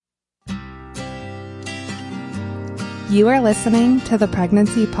You are listening to the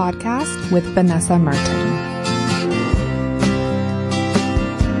Pregnancy Podcast with Vanessa Merton.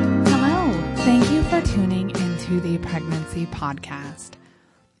 Hello, thank you for tuning into the Pregnancy Podcast.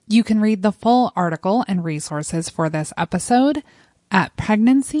 You can read the full article and resources for this episode at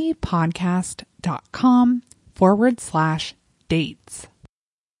pregnancypodcast.com/dates.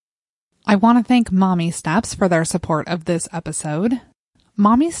 I want to thank Mommy Steps for their support of this episode.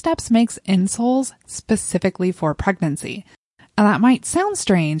 Mommy Steps makes insoles specifically for pregnancy. And that might sound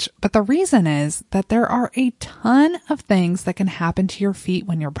strange, but the reason is that there are a ton of things that can happen to your feet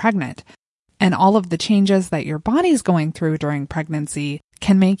when you're pregnant. And all of the changes that your body's going through during pregnancy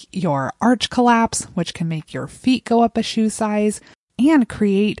can make your arch collapse, which can make your feet go up a shoe size, and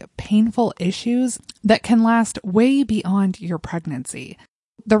create painful issues that can last way beyond your pregnancy.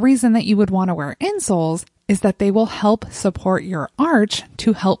 The reason that you would want to wear insoles is that they will help support your arch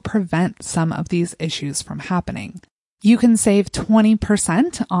to help prevent some of these issues from happening. You can save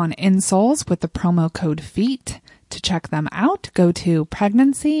 20% on insoles with the promo code FEET. To check them out, go to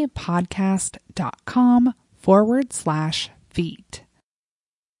pregnancypodcast.com/feet.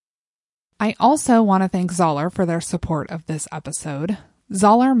 I also want to thank Zoller for their support of this episode.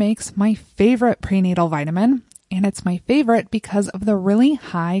 Zoller makes my favorite prenatal vitamin, and it's my favorite because of the really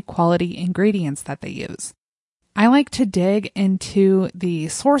high quality ingredients that they use. I like to dig into the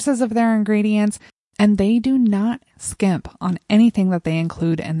sources of their ingredients, and they do not skimp on anything that they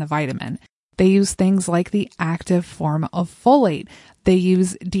include in the vitamin. They use things like the active form of folate. They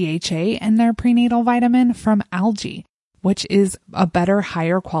use DHA in their prenatal vitamin from algae, which is a better,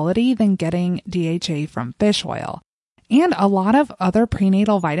 higher quality than getting DHA from fish oil. And a lot of other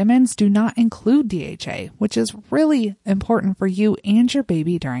prenatal vitamins do not include DHA, which is really important for you and your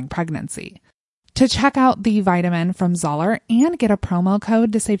baby during pregnancy. To check out the vitamin from Zoller and get a promo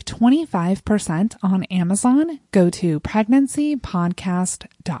code to save 25% on Amazon, go to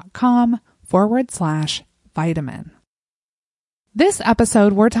pregnancypodcast.com/vitamin. This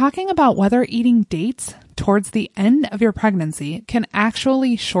episode, we're talking about whether eating dates towards the end of your pregnancy can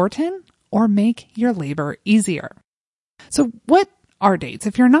actually shorten or make your labor easier. So what are dates?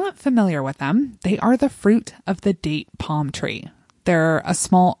 If you're not familiar with them, they are the fruit of the date palm tree. They're a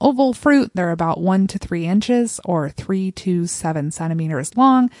small oval fruit. They're about 1 to 3 inches or 3 to 7 centimeters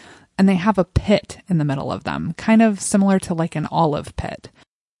long, and they have a pit in the middle of them, kind of similar to like an olive pit.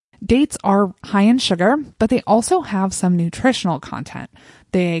 Dates are high in sugar, but they also have some nutritional content.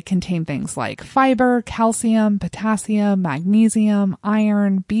 They contain things like fiber, calcium, potassium, magnesium,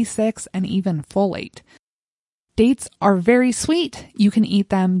 iron, B6, and even folate. Dates are very sweet. You can eat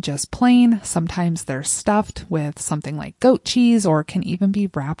them just plain. Sometimes they're stuffed with something like goat cheese or can even be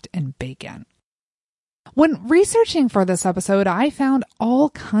wrapped in bacon. When researching for this episode, I found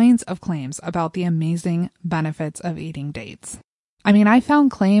all kinds of claims about the amazing benefits of eating dates. I mean, I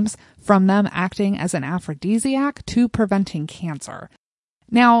found claims from them acting as an aphrodisiac to preventing cancer.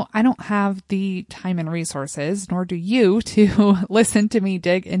 Now, I don't have the time and resources, nor do you, to listen to me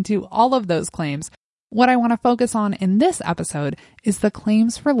dig into all of those claims. What I want to focus on in this episode is the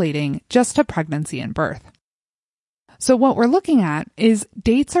claims relating just to pregnancy and birth. So what we're looking at is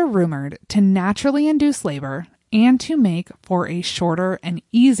dates are rumored to naturally induce labor and to make for a shorter and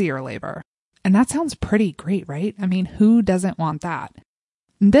easier labor. And that sounds pretty great, right? I mean, who doesn't want that?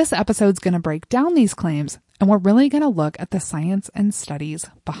 This episode's going to break down these claims, and we're really going to look at the science and studies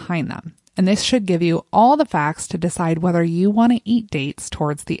behind them. And this should give you all the facts to decide whether you want to eat dates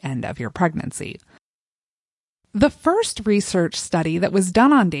towards the end of your pregnancy. The first research study that was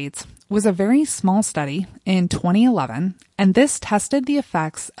done on dates was a very small study in 2011, and this tested the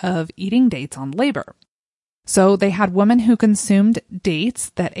effects of eating dates on labor. So they had women who consumed dates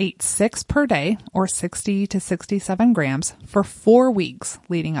that ate 6 per day, or 60 to 67 grams, for 4 weeks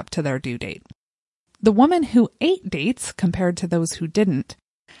leading up to their due date. The women who ate dates, compared to those who didn't,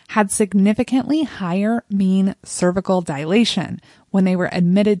 had significantly higher mean cervical dilation when they were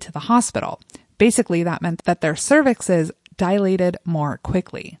admitted to the hospital. Basically, that meant that their cervixes dilated more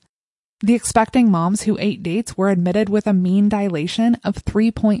quickly. The expecting moms who ate dates were admitted with a mean dilation of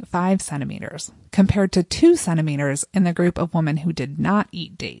 3.5 centimeters, compared to 2 centimeters in the group of women who did not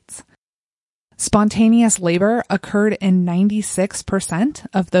eat dates. Spontaneous labor occurred in 96%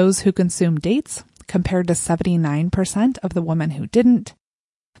 of those who consumed dates, compared to 79% of the women who didn't.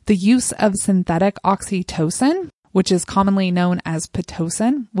 The use of synthetic oxytocin, which is commonly known as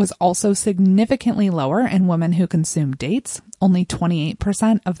Pitocin, was also significantly lower in women who consumed dates, only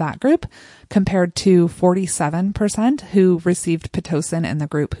 28% of that group, compared to 47% who received Pitocin in the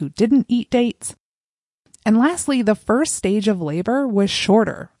group who didn't eat dates. And lastly, the first stage of labor was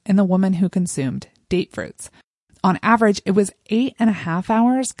shorter in the woman who consumed date fruits. On average, it was 8.5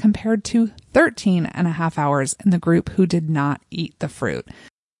 hours compared to 13.5 hours in the group who did not eat the fruit.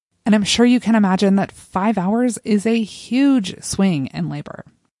 And I'm sure you can imagine that 5 hours is a huge swing in labor.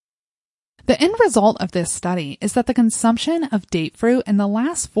 The end result of this study is that the consumption of date fruit in the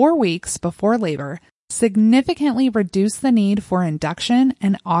last 4 weeks before labor significantly reduced the need for induction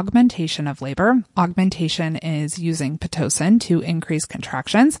and augmentation of labor. Augmentation is using Pitocin to increase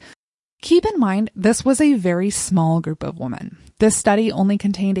contractions. Keep in mind, this was a very small group of women. This study only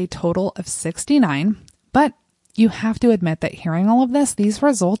contained a total of 69, but you have to admit that hearing all of this, these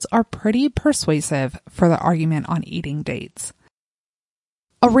results are pretty persuasive for the argument on eating dates.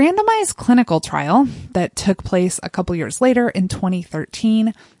 A randomized clinical trial that took place a couple years later in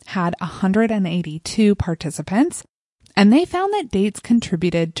 2013 had 182 participants, and they found that dates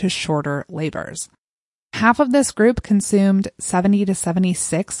contributed to shorter labors. Half of this group consumed 70 to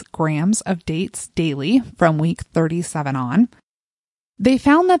 76 grams of dates daily from week 37 on. They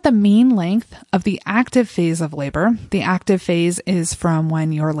found that the mean length of the active phase of labor, the active phase is from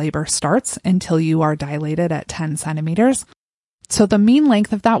when your labor starts until you are dilated at 10 centimeters. So the mean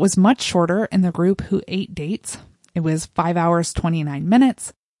length of that was much shorter in the group who ate dates. It was 5 hours, 29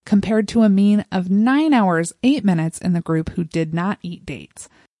 minutes, compared to a mean of 9 hours, 8 minutes in the group who did not eat dates.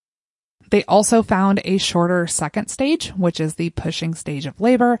 They also found a shorter second stage, which is the pushing stage of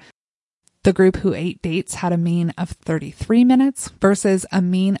labor. The group who ate dates had a mean of 33 minutes versus a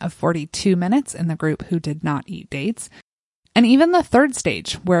mean of 42 minutes in the group who did not eat dates. And even the third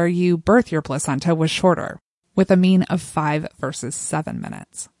stage, where you birth your placenta, was shorter, with a mean of 5 versus 7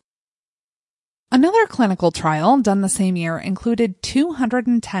 minutes. Another clinical trial done the same year included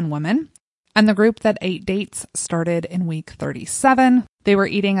 210 women, and the group that ate dates started in week 37. They were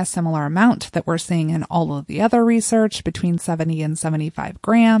eating a similar amount that we're seeing in all of the other research, between 70 and 75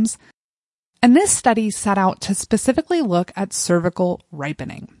 grams. And this study set out to specifically look at cervical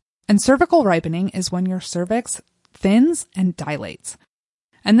ripening. And cervical ripening is when your cervix thins and dilates.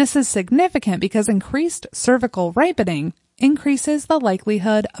 And this is significant because increased cervical ripening increases the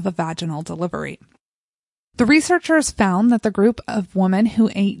likelihood of a vaginal delivery. The researchers found that the group of women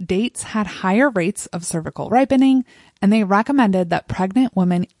who ate dates had higher rates of cervical ripening, and they recommended that pregnant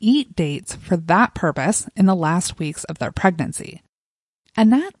women eat dates for that purpose in the last weeks of their pregnancy.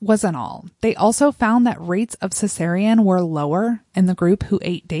 And that wasn't all. They also found that rates of cesarean were lower in the group who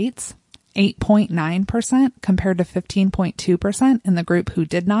ate dates, 8.9% compared to 15.2% in the group who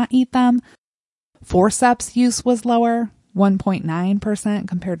did not eat them. Forceps use was lower, 1.9%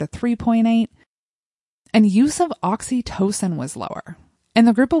 compared to 3.8%. And use of oxytocin was lower. In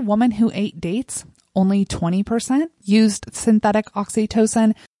the group of women who ate dates, only 20% used synthetic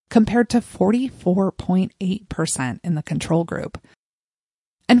oxytocin compared to 44.8% in the control group.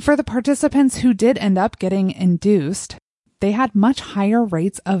 And for the participants who did end up getting induced, they had much higher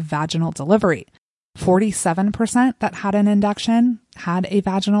rates of vaginal delivery. 47% that had an induction had a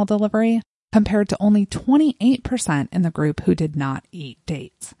vaginal delivery, compared to only 28% in the group who did not eat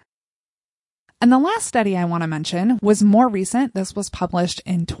dates. And the last study I want to mention was more recent. This was published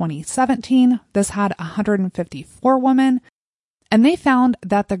in 2017. This had 154 women, and they found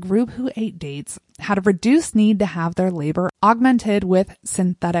that the group who ate dates had a reduced need to have their labor augmented with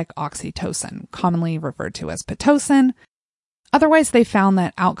synthetic oxytocin, commonly referred to as Pitocin. Otherwise, they found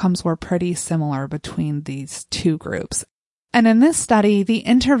that outcomes were pretty similar between these two groups. And in this study, the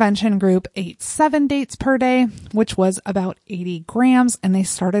intervention group ate 7 dates per day, which was about 80 grams, and they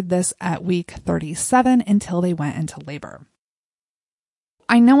started this at week 37 until they went into labor.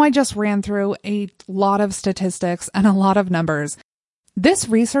 I know I just ran through a lot of statistics and a lot of numbers. This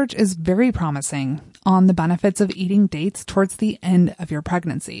research is very promising on the benefits of eating dates towards the end of your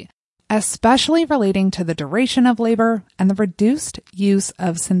pregnancy, especially relating to the duration of labor and the reduced use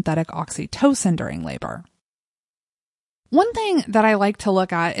of synthetic oxytocin during labor. One thing that I like to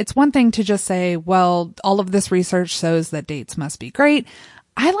look at, it's one thing to just say, well, all of this research shows that dates must be great.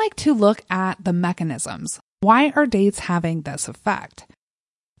 I like to look at the mechanisms. Why are dates having this effect?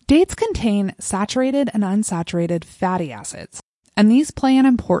 Dates contain saturated and unsaturated fatty acids, and these play an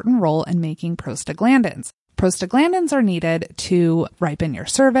important role in making prostaglandins. Prostaglandins are needed to ripen your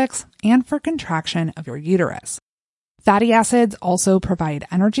cervix and for contraction of your uterus. Fatty acids also provide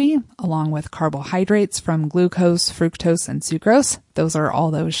energy, along with carbohydrates from glucose, fructose, and sucrose. Those are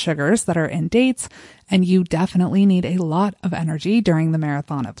all those sugars that are in dates, and you definitely need a lot of energy during the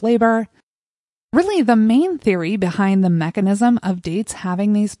marathon of labor. Really, the main theory behind the mechanism of dates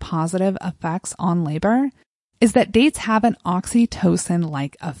having these positive effects on labor is that dates have an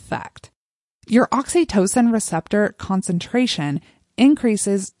oxytocin-like effect. Your oxytocin receptor concentration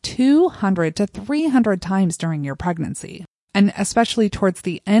increases 200 to 300 times during your pregnancy, and especially towards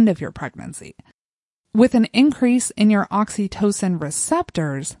the end of your pregnancy. With an increase in your oxytocin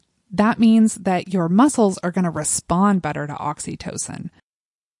receptors, that means that your muscles are going to respond better to oxytocin.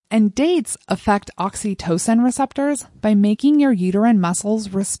 And dates affect oxytocin receptors by making your uterine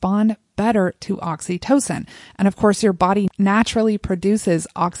muscles respond better to oxytocin. And of course, your body naturally produces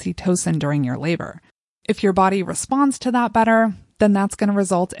oxytocin during your labor. If your body responds to that better, then that's going to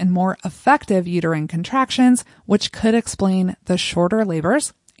result in more effective uterine contractions, which could explain the shorter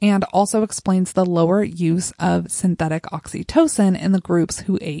labors and also explains the lower use of synthetic oxytocin in the groups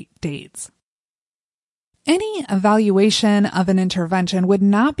who ate dates. Any evaluation of an intervention would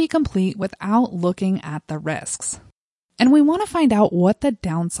not be complete without looking at the risks. And we want to find out what the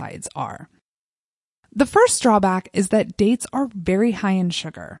downsides are. The first drawback is that dates are very high in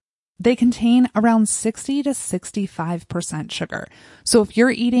sugar. They contain around 60 to 65% sugar. So if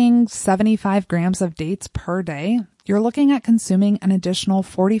you're eating 75 grams of dates per day, you're looking at consuming an additional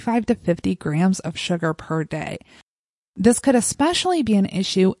 45 to 50 grams of sugar per day. This could especially be an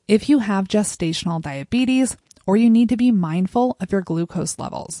issue if you have gestational diabetes or you need to be mindful of your glucose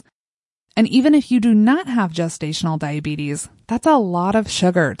levels. And even if you do not have gestational diabetes, that's a lot of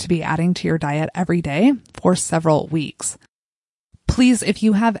sugar to be adding to your diet every day for several weeks. Please, if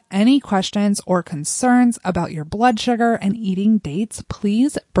you have any questions or concerns about your blood sugar and eating dates,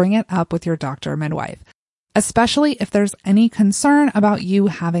 please bring it up with your doctor or midwife, especially if there's any concern about you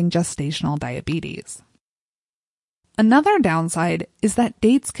having gestational diabetes. Another downside is that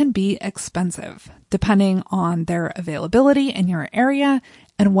dates can be expensive, depending on their availability in your area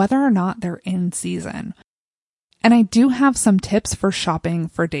and whether or not they're in season. And I do have some tips for shopping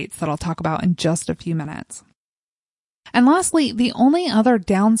for dates that I'll talk about in just a few minutes. And lastly, the only other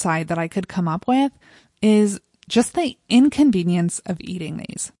downside that I could come up with is just the inconvenience of eating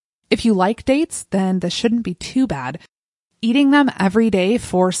these. If you like dates, then this shouldn't be too bad. Eating them every day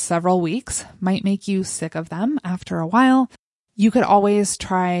for several weeks might make you sick of them after a while. You could always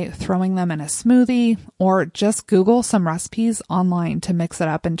try throwing them in a smoothie or just Google some recipes online to mix it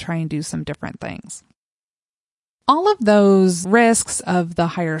up and try and do some different things. All of those risks of the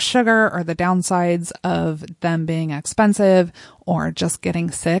higher sugar or the downsides of them being expensive or just getting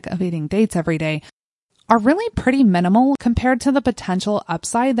sick of eating dates every day are really pretty minimal compared to the potential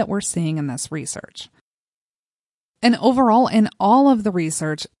upside that we're seeing in this research. And overall, in all of the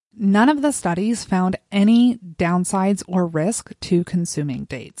research, none of the studies found any downsides or risk to consuming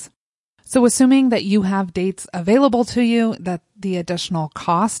dates. So assuming that you have dates available to you, that the additional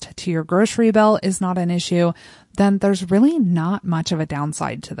cost to your grocery bill is not an issue, then there's really not much of a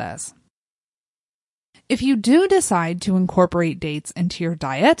downside to this. If you do decide to incorporate dates into your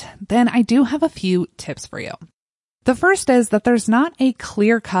diet, then I do have a few tips for you. The first is that there's not a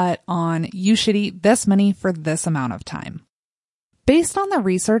clear cut on you should eat this many for this amount of time. Based on the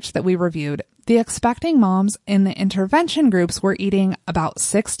research that we reviewed, the expecting moms in the intervention groups were eating about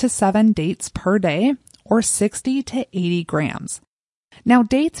 6 to 7 dates per day or 60 to 80 grams. Now,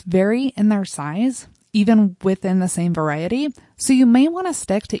 dates vary in their size, even within the same variety, so you may want to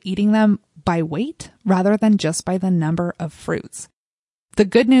stick to eating them by weight rather than just by the number of fruits. The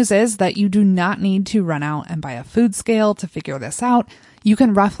good news is that you do not need to run out and buy a food scale to figure this out. You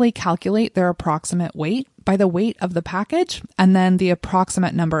can roughly calculate their approximate weight by the weight of the package and then the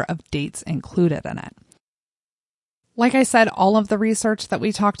approximate number of dates included in it. Like I said, all of the research that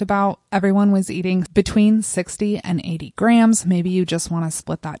we talked about, everyone was eating between 60 and 80 grams. Maybe you just want to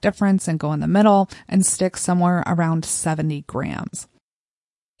split that difference and go in the middle and stick somewhere around 70 grams.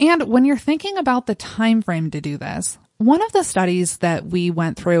 And when you're thinking about the time frame to do this, one of the studies that we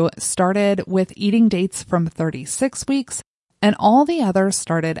went through started with eating dates from 36 weeks, and all the others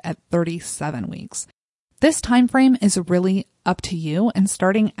started at 37 weeks. This time frame is really up to you, and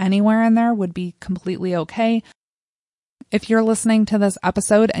starting anywhere in there would be completely okay. If you're listening to this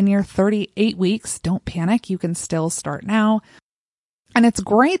episode and you're 38 weeks, don't panic. You can still start now. And it's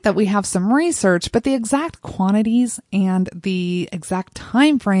great that we have some research, but the exact quantities and the exact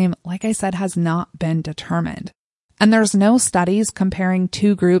time frame, like I said, has not been determined. And there's no studies comparing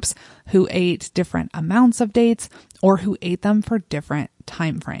two groups who ate different amounts of dates or who ate them for different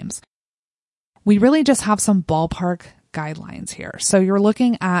time frames. We really just have some ballpark guidelines here. So you're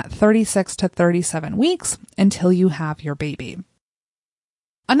looking at 36 to 37 weeks until you have your baby.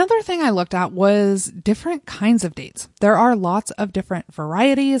 Another thing I looked at was different kinds of dates. There are lots of different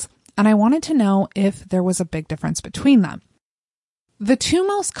varieties, and I wanted to know if there was a big difference between them. The two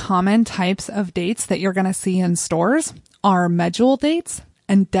most common types of dates that you're going to see in stores are medjool dates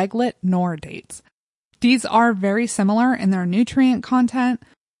and Deglet Noor dates. These are very similar in their nutrient content.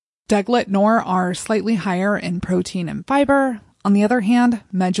 Deglet Nor are slightly higher in protein and fiber. On the other hand,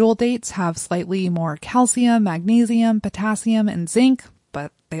 medjool dates have slightly more calcium, magnesium, potassium, and zinc,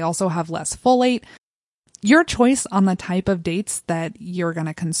 but they also have less folate. Your choice on the type of dates that you're going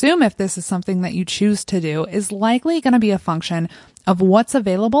to consume, if this is something that you choose to do, is likely going to be a function of what's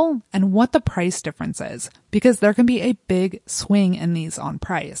available and what the price difference is, because there can be a big swing in these on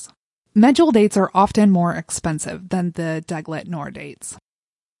price. Medjool dates are often more expensive than the Deglet Nor dates.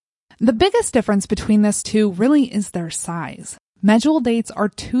 The biggest difference between this two really is their size. Medjool dates are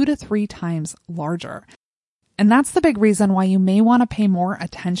 2 to 3 times larger. And that's the big reason why you may want to pay more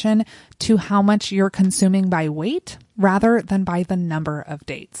attention to how much you're consuming by weight rather than by the number of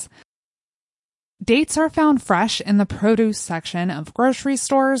dates. Dates are found fresh in the produce section of grocery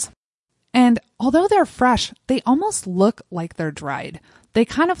stores. And although they're fresh, they almost look like they're dried. They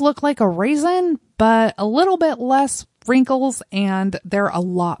kind of look like a raisin, but a little bit less wrinkles, and they're a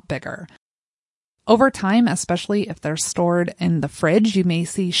lot bigger. Over time, especially if they're stored in the fridge, you may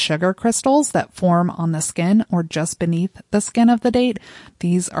see sugar crystals that form on the skin or just beneath the skin of the date.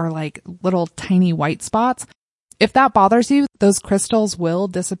 These are like little tiny white spots. If that bothers you, those crystals will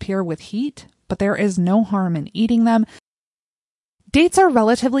disappear with heat, but there is no harm in eating them. Dates are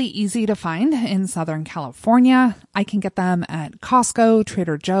relatively easy to find in Southern California. I can get them at Costco,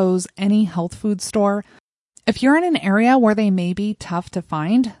 Trader Joe's, any health food store. If you're in an area where they may be tough to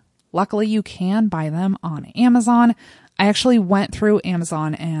find, luckily you can buy them on Amazon. I actually went through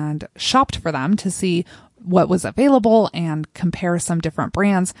Amazon and shopped for them to see what was available and compare some different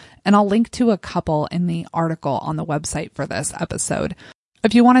brands, and I'll link to a couple in the article on the website for this episode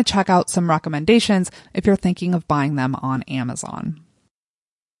if you want to check out some recommendations if you're thinking of buying them on Amazon.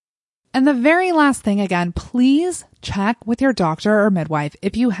 And the very last thing, again, please check with your doctor or midwife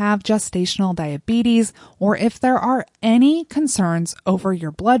if you have gestational diabetes or if there are any concerns over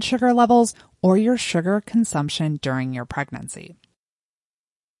your blood sugar levels or your sugar consumption during your pregnancy.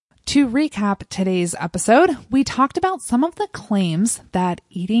 To recap today's episode, we talked about some of the claims that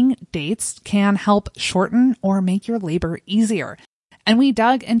eating dates can help shorten or make your labor easier. And we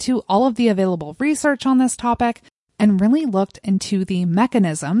dug into all of the available research on this topic and really looked into the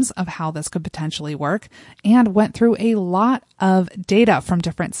mechanisms of how this could potentially work and went through a lot of data from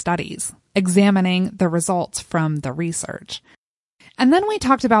different studies, examining the results from the research. And then we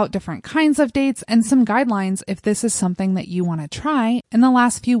talked about different kinds of dates and some guidelines if this is something that you want to try in the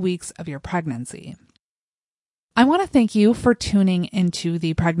last few weeks of your pregnancy. I want to thank you for tuning into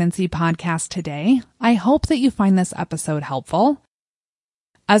the Pregnancy Podcast today. I hope that you find this episode helpful.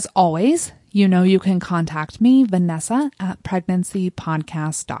 As always, you know you can contact me, Vanessa, at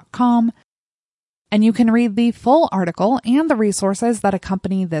pregnancypodcast.com. And you can read the full article and the resources that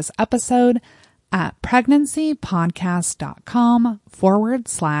accompany this episode at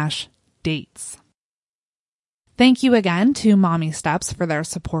pregnancypodcast.com/dates. Thank you again to Mommy Steps for their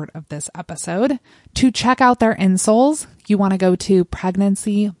support of this episode. To check out their insoles, you want to go to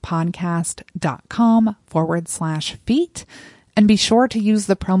pregnancypodcast.com/feet. And be sure to use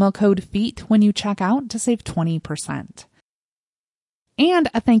the promo code FEET when you check out to save 20%. And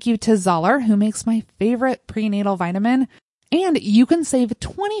a thank you to Zoller, who makes my favorite prenatal vitamin. And you can save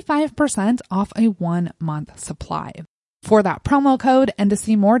 25% off a 1-month supply. For that promo code and to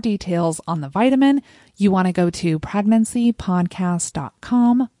see more details on the vitamin, you want to go to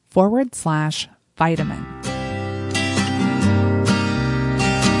pregnancypodcast.com/vitamin.